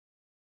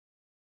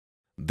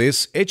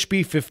This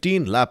HP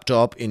 15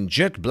 laptop in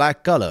jet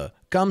black color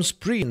comes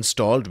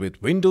pre-installed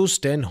with Windows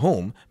 10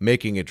 Home,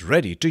 making it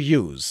ready to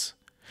use.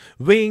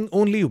 Weighing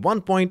only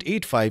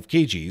 1.85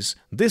 kgs,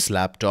 this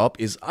laptop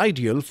is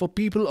ideal for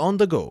people on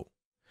the go.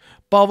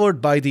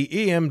 Powered by the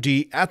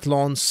AMD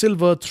Athlon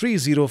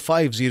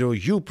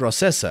Silver-3050U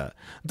processor,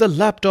 the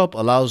laptop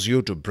allows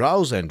you to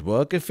browse and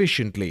work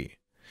efficiently.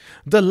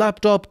 The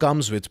laptop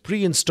comes with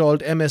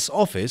pre-installed MS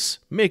Office,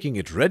 making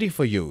it ready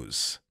for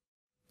use.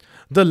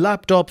 The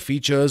laptop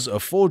features a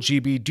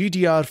 4GB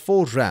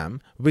DDR4 RAM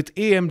with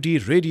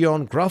AMD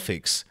Radeon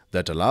graphics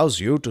that allows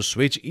you to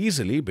switch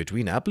easily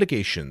between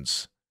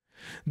applications.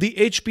 The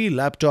HP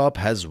laptop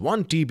has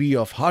 1 TB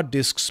of hard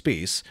disk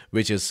space,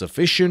 which is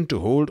sufficient to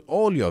hold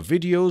all your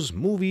videos,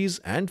 movies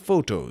and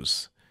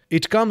photos.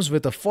 It comes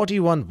with a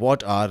 41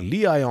 Wh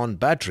Li-ion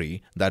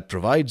battery that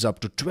provides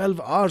up to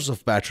 12 hours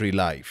of battery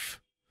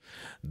life.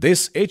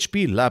 This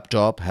HP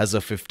laptop has a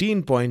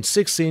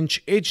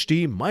 15.6-inch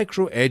HD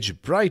Micro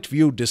Edge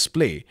BrightView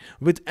display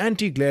with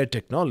anti-glare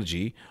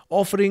technology,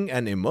 offering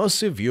an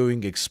immersive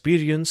viewing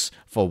experience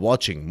for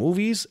watching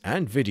movies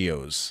and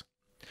videos.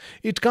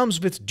 It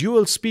comes with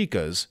dual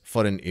speakers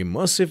for an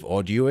immersive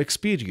audio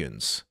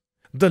experience.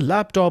 The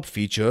laptop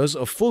features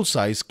a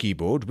full-size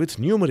keyboard with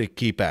numeric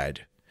keypad.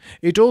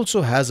 It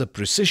also has a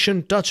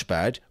precision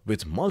touchpad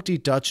with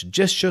multi-touch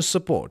gesture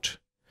support.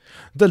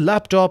 The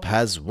laptop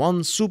has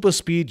one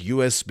SuperSpeed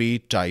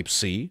USB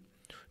Type-C,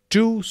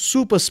 two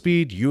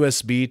SuperSpeed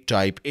USB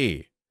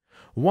Type-A,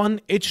 one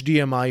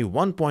HDMI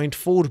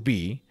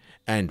 1.4b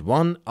and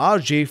one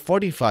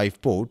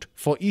RJ45 port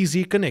for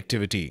easy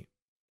connectivity.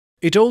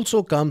 It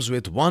also comes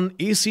with one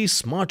AC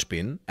smart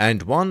pin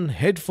and one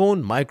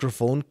headphone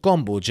microphone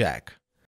combo jack.